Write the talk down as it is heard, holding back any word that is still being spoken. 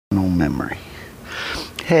memory.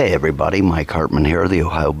 Hey everybody, Mike Hartman here, the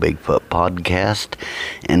Ohio Bigfoot Podcast,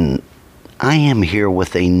 and I am here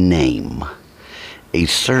with a name. A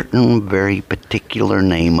certain very particular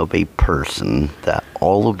name of a person that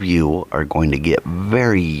all of you are going to get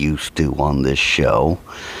very used to on this show.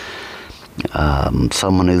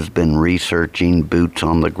 Someone who's been researching boots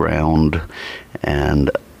on the ground and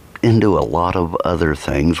into a lot of other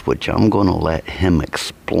things, which I'm going to let him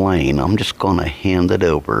explain. I'm just going to hand it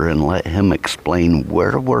over and let him explain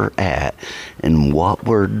where we're at and what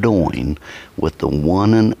we're doing with the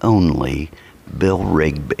one and only Bill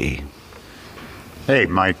Rigby. Hey,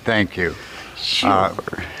 Mike, thank you. Sure.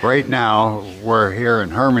 Right now, we're here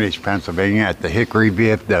in Hermitage, Pennsylvania at the Hickory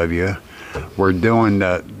VFW. We're doing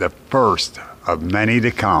the first of many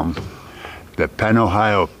to come, the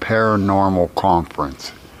Penn-Ohio Paranormal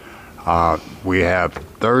Conference. We have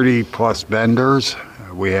 30 plus vendors.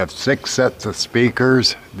 We have 6 sets of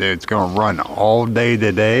speakers. It's going to run all day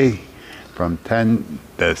today from 10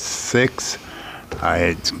 to 6.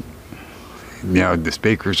 The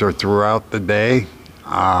speakers are throughout the day.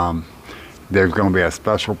 There's going to be a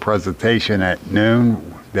special presentation at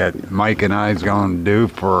noon that Mike and I is going to do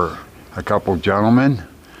for a couple gentlemen,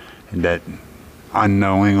 and that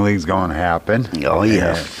unknowingly is going to happen. Oh,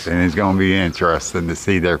 yes. And it's going to be interesting to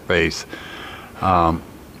see their face.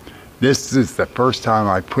 This is the first time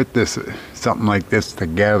I put something like this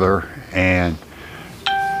together, and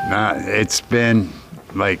it's been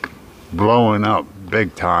like blowing up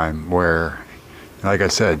big time where, like I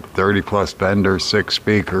said, 30 plus vendors, 6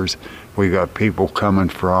 speakers. We got people coming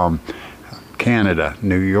from Canada,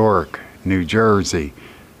 New York, New Jersey,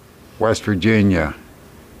 West Virginia,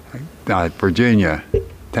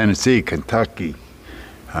 Tennessee, Kentucky,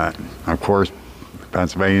 of course,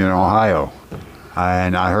 Pennsylvania and Ohio.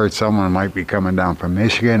 And I heard someone might be coming down from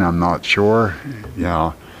Michigan. I'm not sure.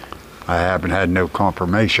 I haven't had no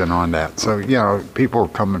confirmation on that. So, people are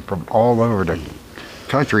coming from all over the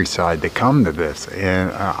countryside to come to this.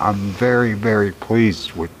 And I'm very, very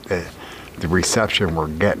pleased with the reception we're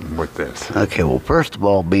getting with this. Okay, well, first of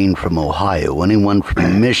all, being from Ohio, anyone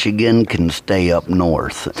from Michigan can stay up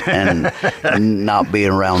north and not be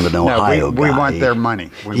around an Ohio guy. We want their money.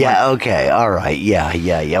 Okay, all right,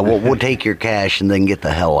 yeah. We'll take your cash and then get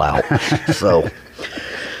the hell out.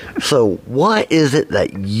 So what is it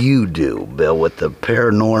that you do, Bill, with the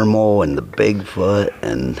paranormal and the Bigfoot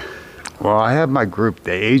and... Well, I have my group,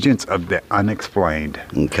 the Agents of the Unexplained.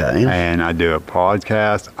 Okay. And I do a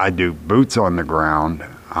podcast. I do Boots on the Ground.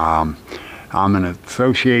 I'm in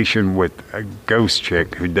association with a ghost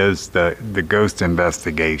chick who does the ghost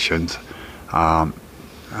investigations. I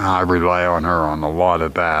rely on her on a lot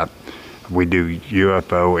of that. We do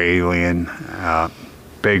UFO, alien,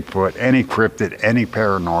 Bigfoot, any cryptid, any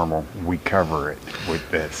paranormal, we cover it with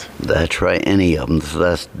this. That's right, any of them.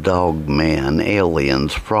 That's Dog Man,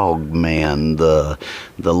 Aliens, Frog Man, the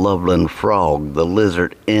Loveland Frog, the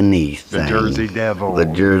Lizard, anything. The Jersey Devil. The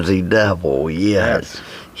Jersey Devil, yes.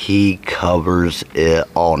 He covers it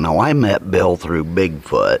all. Now, I met Bill through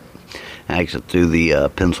Bigfoot, actually through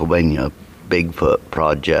the Pennsylvania Bigfoot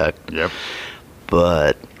Project. Yep.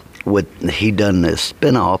 But... he done this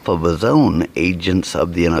spin-off of his own, Agents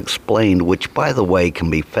of the Unexplained, which, by the way,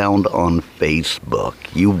 can be found on Facebook.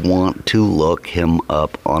 You want to look him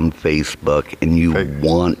up on Facebook, and you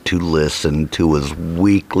want to listen to his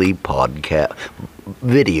weekly podcast,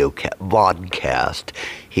 vodcast.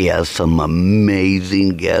 He has some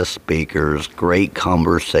amazing guest speakers, great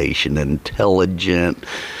conversation, intelligent,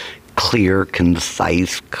 clear,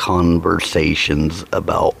 concise conversations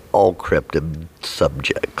about all cryptid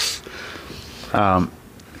subjects.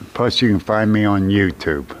 Plus, you can find me on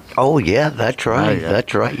YouTube. Oh, yeah, that's right. Oh, yeah.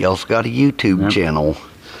 That's right. You also got a YouTube channel.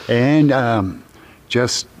 And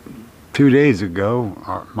just 2 days ago,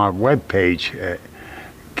 my webpage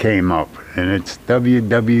came up, and it's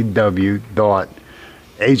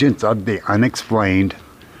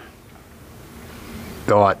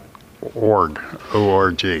www.agentsoftheunexplained.org.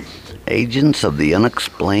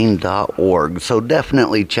 agentsoftheunexplained.org. So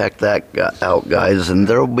definitely check that out, guys, and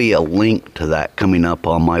there'll be a link to that coming up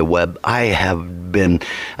on my web. I have been,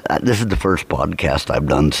 this is the first podcast I've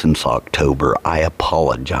done since October. I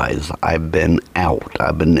apologize. I've been out.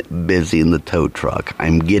 I've been busy in the tow truck.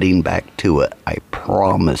 I'm getting back to it. I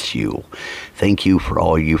promise you. Thank you for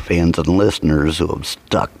all you fans and listeners who have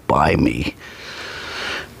stuck by me.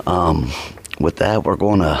 With that, we're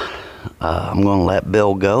going to I'm going to let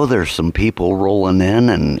Bill go. There's some people rolling in,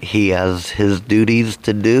 and he has his duties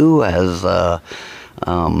to do as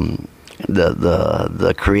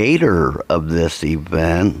the creator of this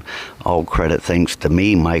event, all credit thanks to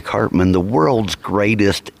me, Mike Hartman, the world's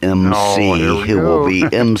greatest MC, who will be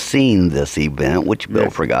emceeing this event, which Bill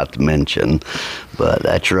forgot to mention. But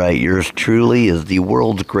that's right, yours truly is the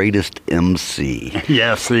world's greatest MC.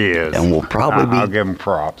 Yes, he is. And we'll probably I'll give him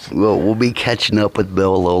props. We'll be catching up with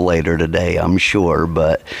Bill a little later today, I'm sure,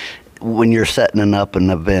 but when you're setting up an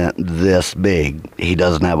event this big, he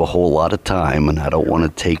doesn't have a whole lot of time, and I don't want to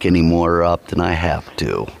take any more up than I have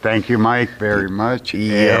to. Thank you, Mike, very much.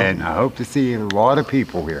 Yeah. And I hope to see a lot of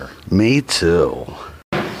people here. Me too.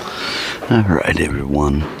 All right,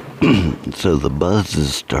 everyone. So the buzz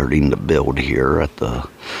is starting to build here at the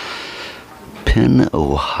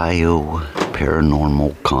Penn-Ohio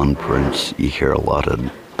Paranormal Conference. You hear a lot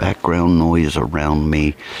of background noise around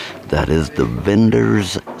me. That is the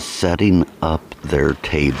vendors setting up their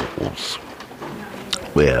tables.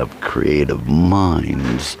 We have Creative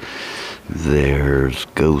Minds. There's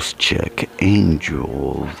Ghost Check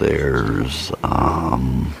Angel. There's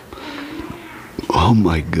oh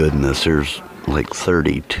my goodness, there's like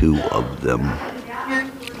 32 of them.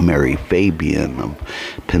 Mary Fabian of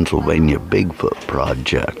Pennsylvania Bigfoot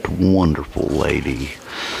Project, wonderful lady.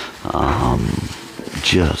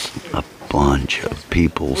 Just a bunch of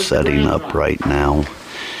people setting up right now,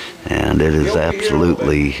 and it is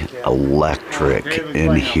absolutely electric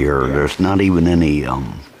in here. There's not even any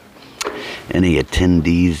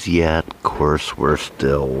attendees yet. Of course,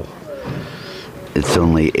 it's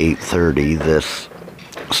only 8:30. This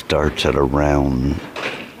starts at around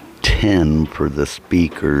 10 for the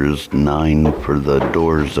speakers, 9 for the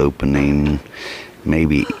doors opening,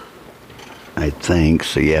 maybe, I think.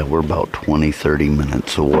 So yeah, we're about 20-30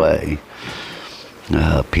 minutes away.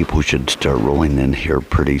 People should start rolling in here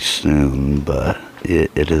pretty soon, but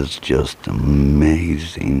it is just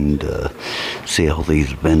amazing to see all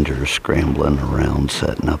these vendors scrambling around,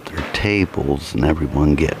 setting up their tables, and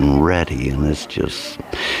everyone getting ready, and it's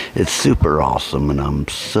super awesome, and I'm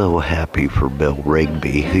so happy for Bill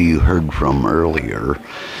Rigby, who you heard from earlier.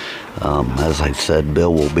 As I said,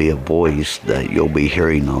 Bill will be a voice that you'll be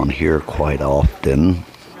hearing on here quite often.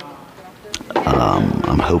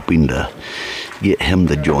 I'm hoping to get him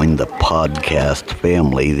to join the podcast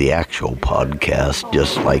family, the actual podcast,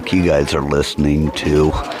 just like you guys are listening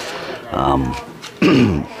to.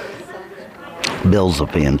 Bill's a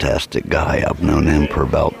fantastic guy. I've known him for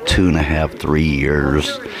about 2.5, 3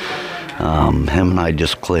 years. Him and I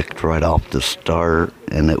just clicked right off the start,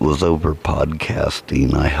 and it was over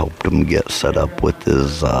podcasting. I helped him get set up with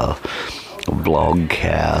his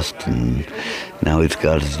vlogcast, and now he's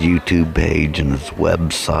got his YouTube page and his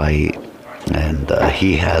website, and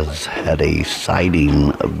he has had a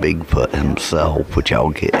sighting of Bigfoot himself, which I'll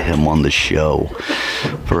get him on the show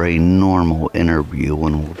for a normal interview,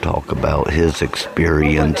 and we'll talk about his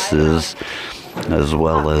experiences, as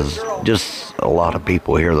well as just a lot of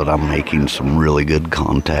people here that I'm making some really good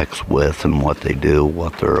contacts with, and what they do,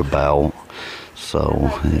 what they're about. So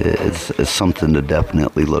it's something to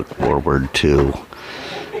definitely look forward to.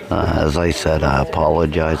 As I said, I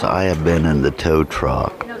apologize. I have been in the tow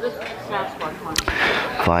truck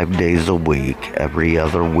 5 days a week, every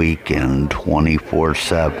other weekend,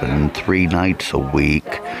 24/7, 3 nights a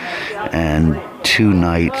week, and 2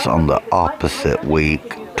 nights on the opposite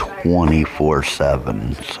week,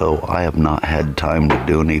 24/7. So I have not had time to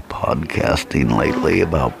do any podcasting lately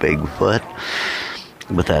about Bigfoot,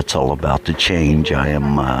 but that's all about to change. I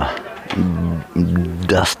am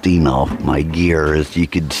dusting off my gear, as you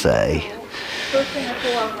could say.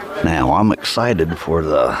 Now, I'm excited for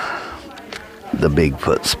the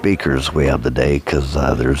Bigfoot speakers we have today, because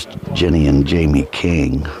there's Jenny and Jamie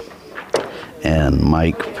King and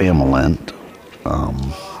Mike Famelent.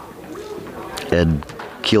 Ed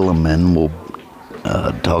Kieleman will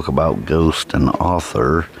talk about ghost and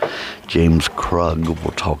author. James Krug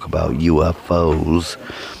will talk about UFOs.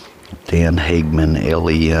 Dan Hagman,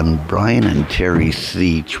 Alien. Brian and Terry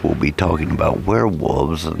Seach will be talking about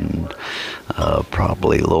werewolves, and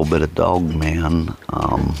probably a little bit of Dogman.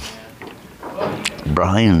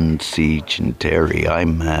 Brian Seach and Terry I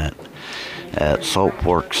met at Salt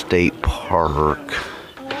Fork State Park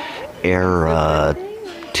era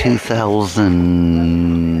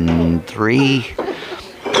 2003.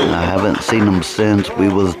 I haven't seen them since. We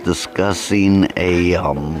was discussing a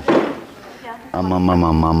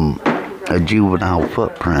juvenile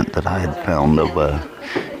footprint that I had found of a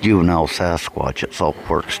juvenile Sasquatch at Salt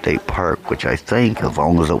Fork State Park, which I think, as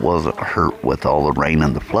long as it wasn't hurt with all the rain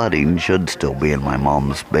and the flooding, should still be in my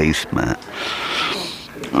mom's basement.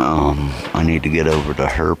 I need to get over to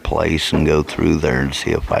her place and go through there and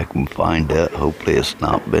see if I can find it. Hopefully it's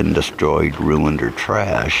not been destroyed, ruined, or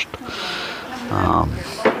trashed.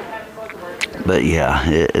 But yeah,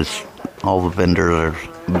 it's all the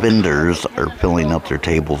vendors are filling up their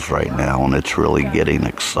tables right now, and it's really getting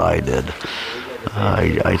excited.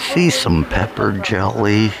 I see some pepper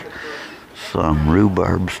jelly, some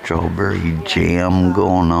rhubarb strawberry jam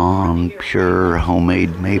going on, pure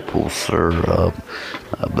homemade maple syrup.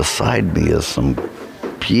 Beside me is some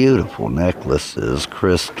beautiful necklaces,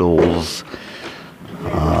 crystals,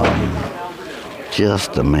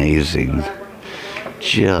 just amazing,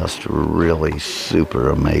 just really super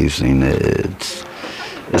amazing.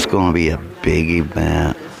 It's going to be a big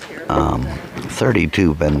event.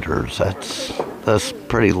 32 vendors. That's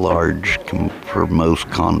pretty large for most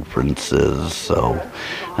conferences. So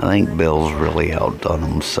I think Bill's really outdone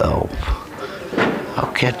himself.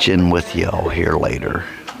 I'll catch in with y'all here later.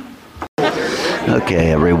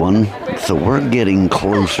 Okay, everyone. So we're getting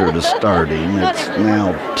closer to starting. It's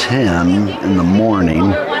now 10 in the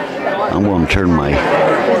morning. I'm going to turn my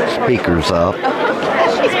speakers up.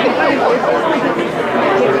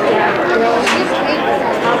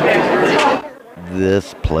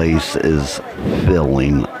 This place is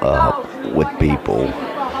filling up with people.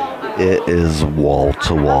 It is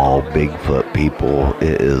wall-to-wall Bigfoot people.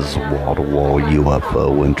 It is wall-to-wall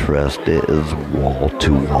UFO interest. It is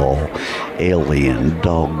wall-to-wall alien,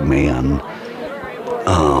 dogman.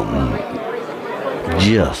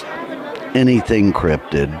 Just anything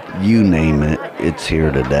cryptid, you name it, it's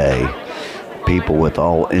here today. People with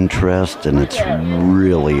all interest, and it's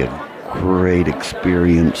really a great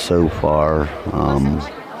experience so far.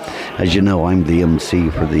 As you know, I'm the MC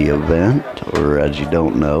for the event, or as you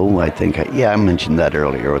don't know, I mentioned that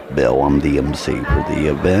earlier with Bill. I'm the MC for the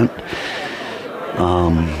event.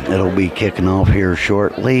 It'll be kicking off here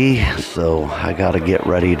shortly, so I gotta get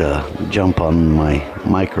ready to jump on my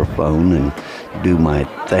microphone and do my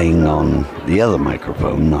thing on the other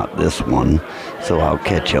microphone, not this one. So I'll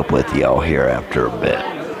catch up with y'all here after a bit.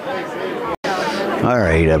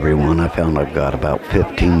 Alright, everyone, I found I've got about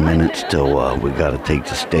 15 minutes till we got to take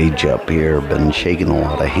the stage up here. Been shaking a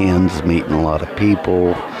lot of hands, meeting a lot of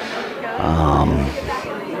people.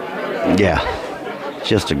 Yeah, it's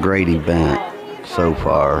just a great event so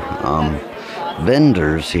far.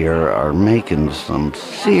 Vendors here are making some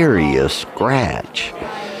serious scratch.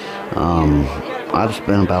 I've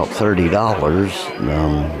spent about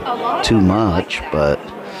 $30, too much, but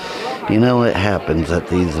you know, it happens at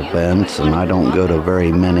these events, and I don't go to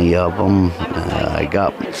very many of them. I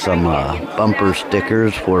got some bumper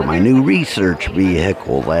stickers for my new research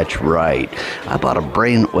vehicle. That's right. I bought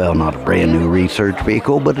not a brand new research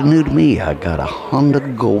vehicle, but a new to me. I got a Honda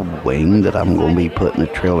Goldwing that I'm going to be putting a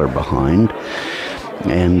trailer behind.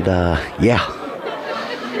 And, yeah.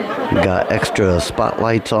 Got extra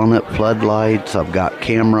spotlights on it, floodlights. I've got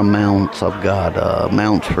camera mounts. I've got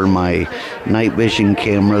mounts for my night vision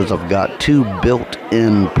cameras. I've got 2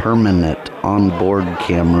 built-in permanent onboard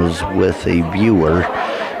cameras with a viewer.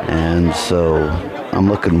 And so I'm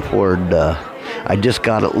looking forward. I just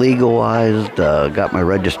got it legalized. Got my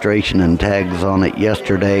registration and tags on it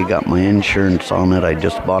yesterday. Got my insurance on it. I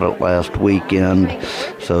just bought it last weekend.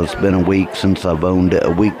 So it's been a week since I've owned it.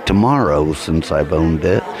 A week tomorrow since I've owned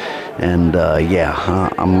it. And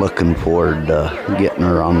I'm looking forward to getting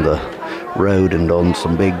her on the road and on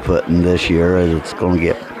some Bigfooting this year. It's going to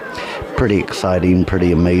get pretty exciting,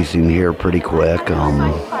 pretty amazing here pretty quick.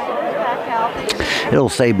 It'll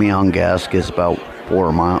save me on gas. Gets about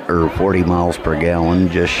 40 miles per gallon,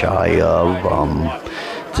 just shy of.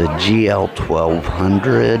 It's a GL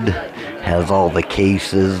 1200. Has all the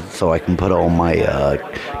cases, so I can put all my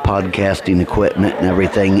podcasting equipment and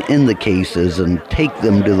everything in the cases and take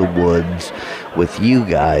them to the woods with you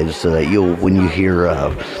guys, so that when you hear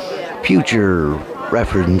future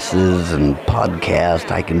references and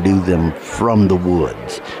podcasts, I can do them from the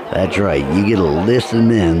woods. That's right. You get to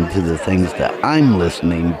listen in to the things that I'm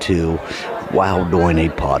listening to while doing a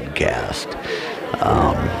podcast.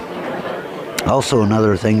 Also,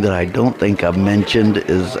 another thing that I don't think I've mentioned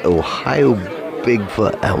is Ohio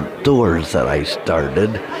Bigfoot Outdoors that I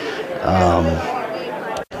started.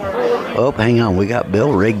 Hang on, we got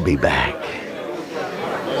Bill Rigby back.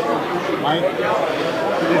 Mike,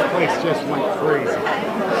 this place just went crazy.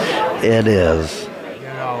 It is. You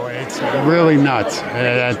know, it's really nuts.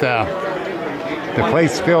 The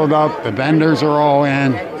place filled up, the vendors are all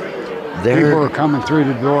in. People are coming through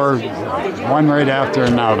the door, one right after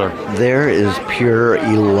another. There is pure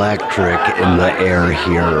electric in the air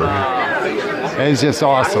here. It's just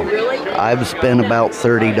awesome. I've spent about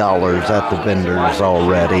 $30 at the vendors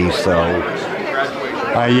already, so.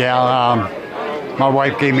 My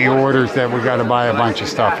wife gave me orders that we got to buy a bunch of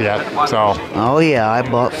stuff yet, so. Oh yeah, I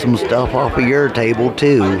bought some stuff off of your table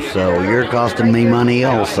too, so you're costing me money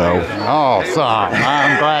also. Oh, so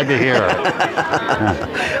I'm glad to hear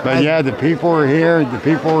it. But yeah, the people are here, the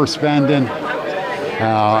people are spending.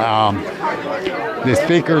 The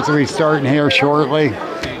speakers will be starting here shortly.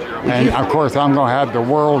 And of course, I'm going to have the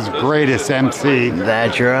world's greatest MC.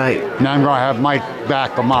 That's right. And I'm going to have Mike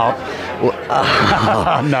back them up.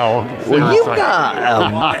 Well, no. Well, you've got,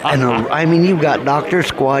 you've got Dr.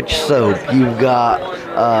 Squatch soap. You've got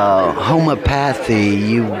homeopathy.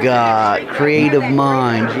 You've got creative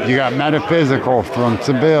mind. You got metaphysical from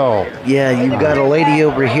Sibyl. Yeah, you've got a lady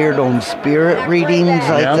over here on spirit readings,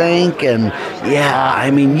 I think, and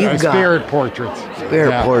you've got spirit portraits.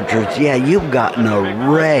 Spirit portraits. Yeah, you've got an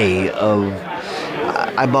array of.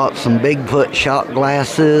 I bought some Bigfoot shot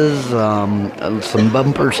glasses, and some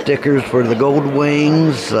bumper stickers for the gold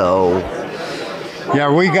wings. So,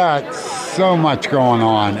 yeah, we got so much going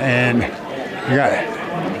on, and we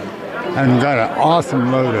got an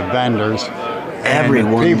awesome load of vendors.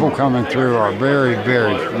 Everyone, people coming through are very,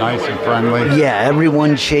 very nice and friendly. Yeah,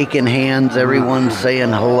 everyone's shaking hands. Everyone's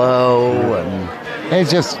saying hello, and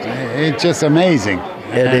it's just amazing.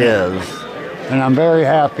 It is. And I'm very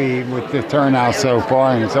happy with the turnout so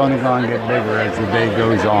far, and it's only going to get bigger as the day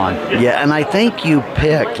goes on. Yeah, and I think you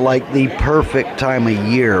picked like the perfect time of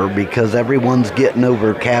year because everyone's getting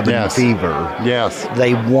over cabin fever. Yes.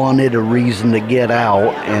 They wanted a reason to get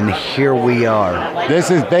out, and here we are.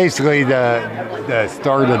 This is basically the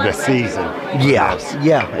start of the season. Yes.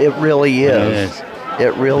 Yeah, it really is.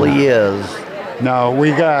 It really is. No,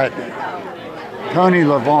 we got Tony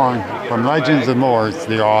LaVaughn from Legends of Moors,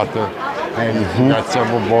 the author. And he's got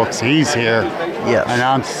several books. He's here. Yes. And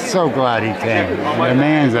I'm so glad he came. The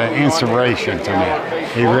man's an inspiration to me.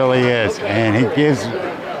 He really is. And he gives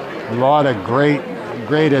a lot of great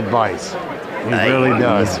advice. He really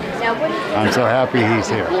does. I'm so happy he's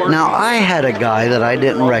here. Now, I had a guy that I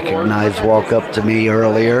didn't recognize walk up to me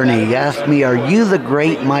earlier, and he asked me, "Are you the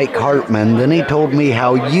great Mike Hartman?" Then he told me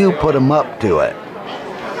how you put him up to it.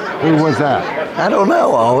 Who was that? I don't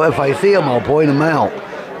know. If I see him, I'll point him out.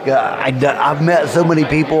 I've met so many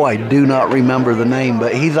people, I do not remember the name,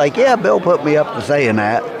 but he's like, yeah, Bill put me up to saying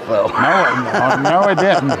that. So. No, I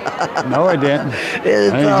didn't. No, I didn't.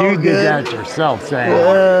 You did that yourself saying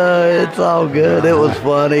it's all good. It was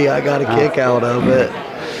funny. I got a kick out of it.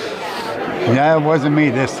 Yeah, it wasn't me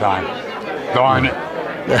this time. Darn it.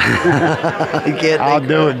 I'll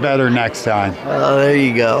do it better next time. Oh, there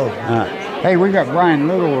you go. Hey, we got Brian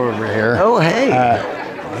Little over here. Oh, hey.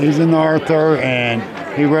 He's an author, and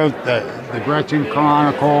he wrote the Gretchen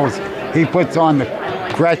Chronicles. He puts on the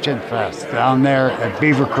Gretchen Fest down there at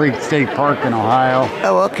Beaver Creek State Park in Ohio.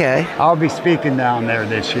 Oh, okay. I'll be speaking down there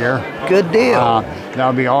this year. Good deal.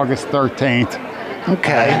 That'll be August 13th.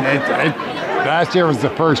 Okay. Last year was the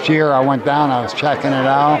first year I went down. I was checking it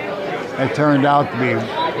out. It turned out to be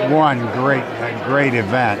one great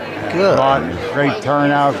event. Good. Great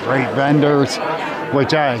turnout, great vendors,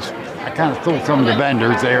 which I kind of stole some of the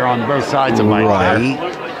vendors. They are on both sides of my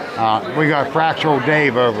there. We got Fractal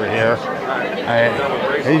Dave over here.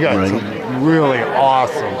 He got some really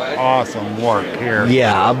awesome work here.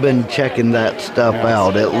 Yeah, I've been checking that stuff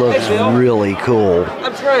out. It looks really cool.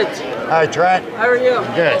 I'm Trent. Hi, Trent. How are you?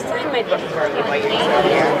 Good.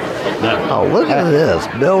 Oh, look at this.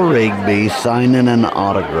 Bill Rigby signing an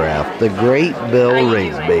autograph. The great Bill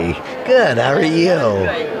Rigby. Good, how are you?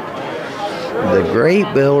 The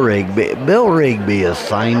great Bill Rigby. Bill Rigby is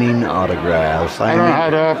signing autographs. I don't know how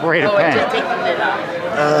to operate a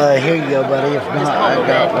pen. Here you go, buddy. If not, I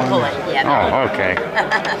got one. Pull it. Yeah. Oh, okay.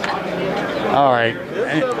 All right.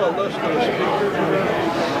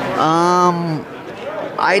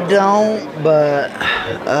 I don't, but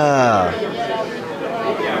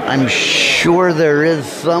I'm sure there is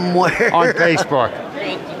somewhere. On Facebook.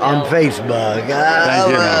 On Facebook.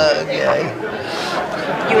 Thank you, man. Okay.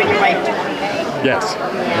 You and your wife.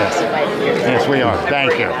 Yes, we are.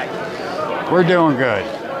 Thank you. We're doing good.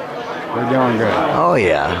 Oh,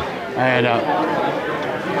 yeah. And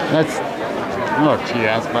look, she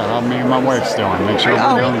asked about how me and my wife's doing. Make sure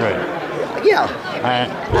we're doing good. Yeah.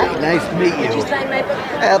 Nice to meet you. Did you sign my book?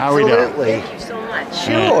 Absolutely. Thank you so much.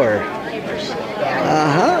 Sure. I appreciate it.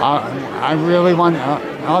 I really want.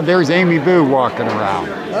 There's Amy Boo walking around.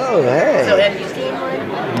 Oh, hey. So have you seen one?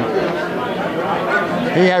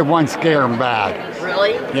 He had one scare him bad.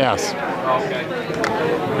 Really? Yes.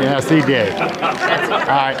 Yes, he did. All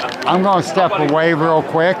right, I'm going to step away real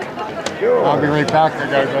quick, Sure. I'll be right back.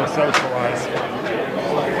 I gotta go socialize.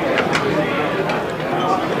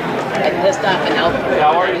 I pissed off an elf.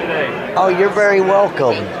 How are you today? Oh, you're very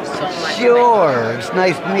welcome. Thank you so much. Sure. It's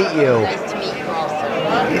nice to meet you. Nice to meet you also.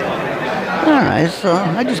 All right, so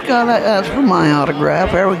I just got to ask for my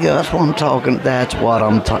autograph. There we go. That's what I'm talking. That's what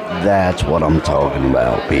I'm talking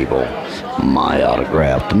about, people. My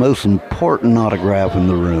autograph, the most important autograph in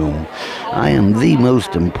the room. I am the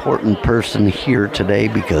most important person here today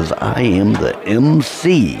because I am the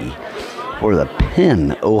MC for the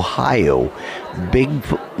Penn-Ohio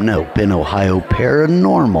Penn-Ohio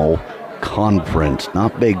Paranormal Conference,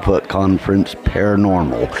 not Bigfoot Conference,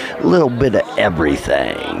 Paranormal. A little bit of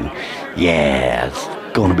everything. Yeah, it's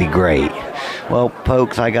going to be great. Well,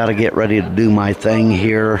 folks, I got to get ready to do my thing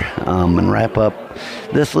here and wrap up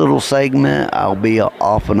this little segment. I'll be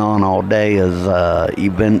off and on all day as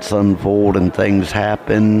events unfold and things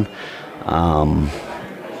happen.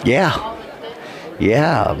 Yeah,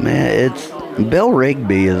 man, it's Bill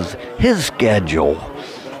Rigby is his schedule.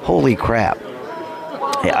 Holy crap.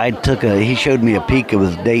 He showed me a peek of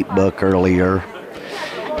his date book earlier.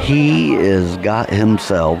 He has got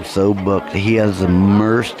himself so booked. He has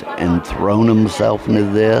immersed and thrown himself into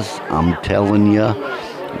this. I'm telling you,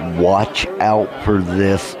 watch out for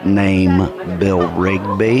this name, Bill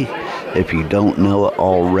Rigby. If you don't know it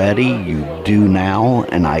already, you do now,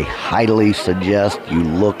 and I highly suggest you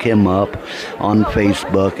look him up on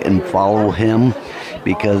Facebook and follow him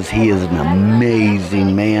because he is an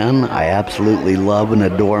amazing man. I absolutely love and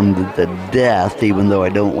adore him to death, even though I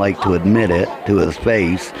don't like to admit it to his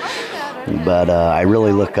face. But I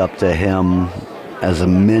really look up to him as a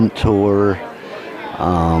mentor.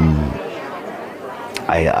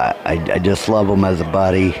 I just love him as a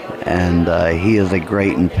buddy, and he is a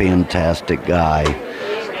great and fantastic guy.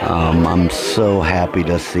 I'm so happy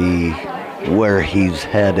to see where he's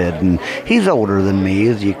headed, and he's older than me,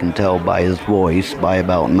 as you can tell by his voice, by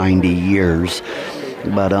about 90 years.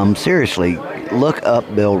 But seriously, look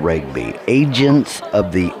up Bill Rigby, Agents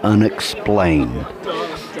of the Unexplained.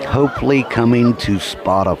 Hopefully coming to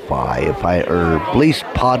Spotify, or at least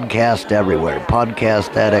podcast everywhere.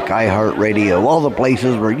 Podcast Addict, iHeartRadio, all the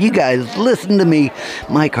places where you guys listen to me,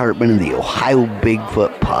 Mike Hartman, and the Ohio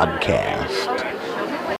Bigfoot Podcast.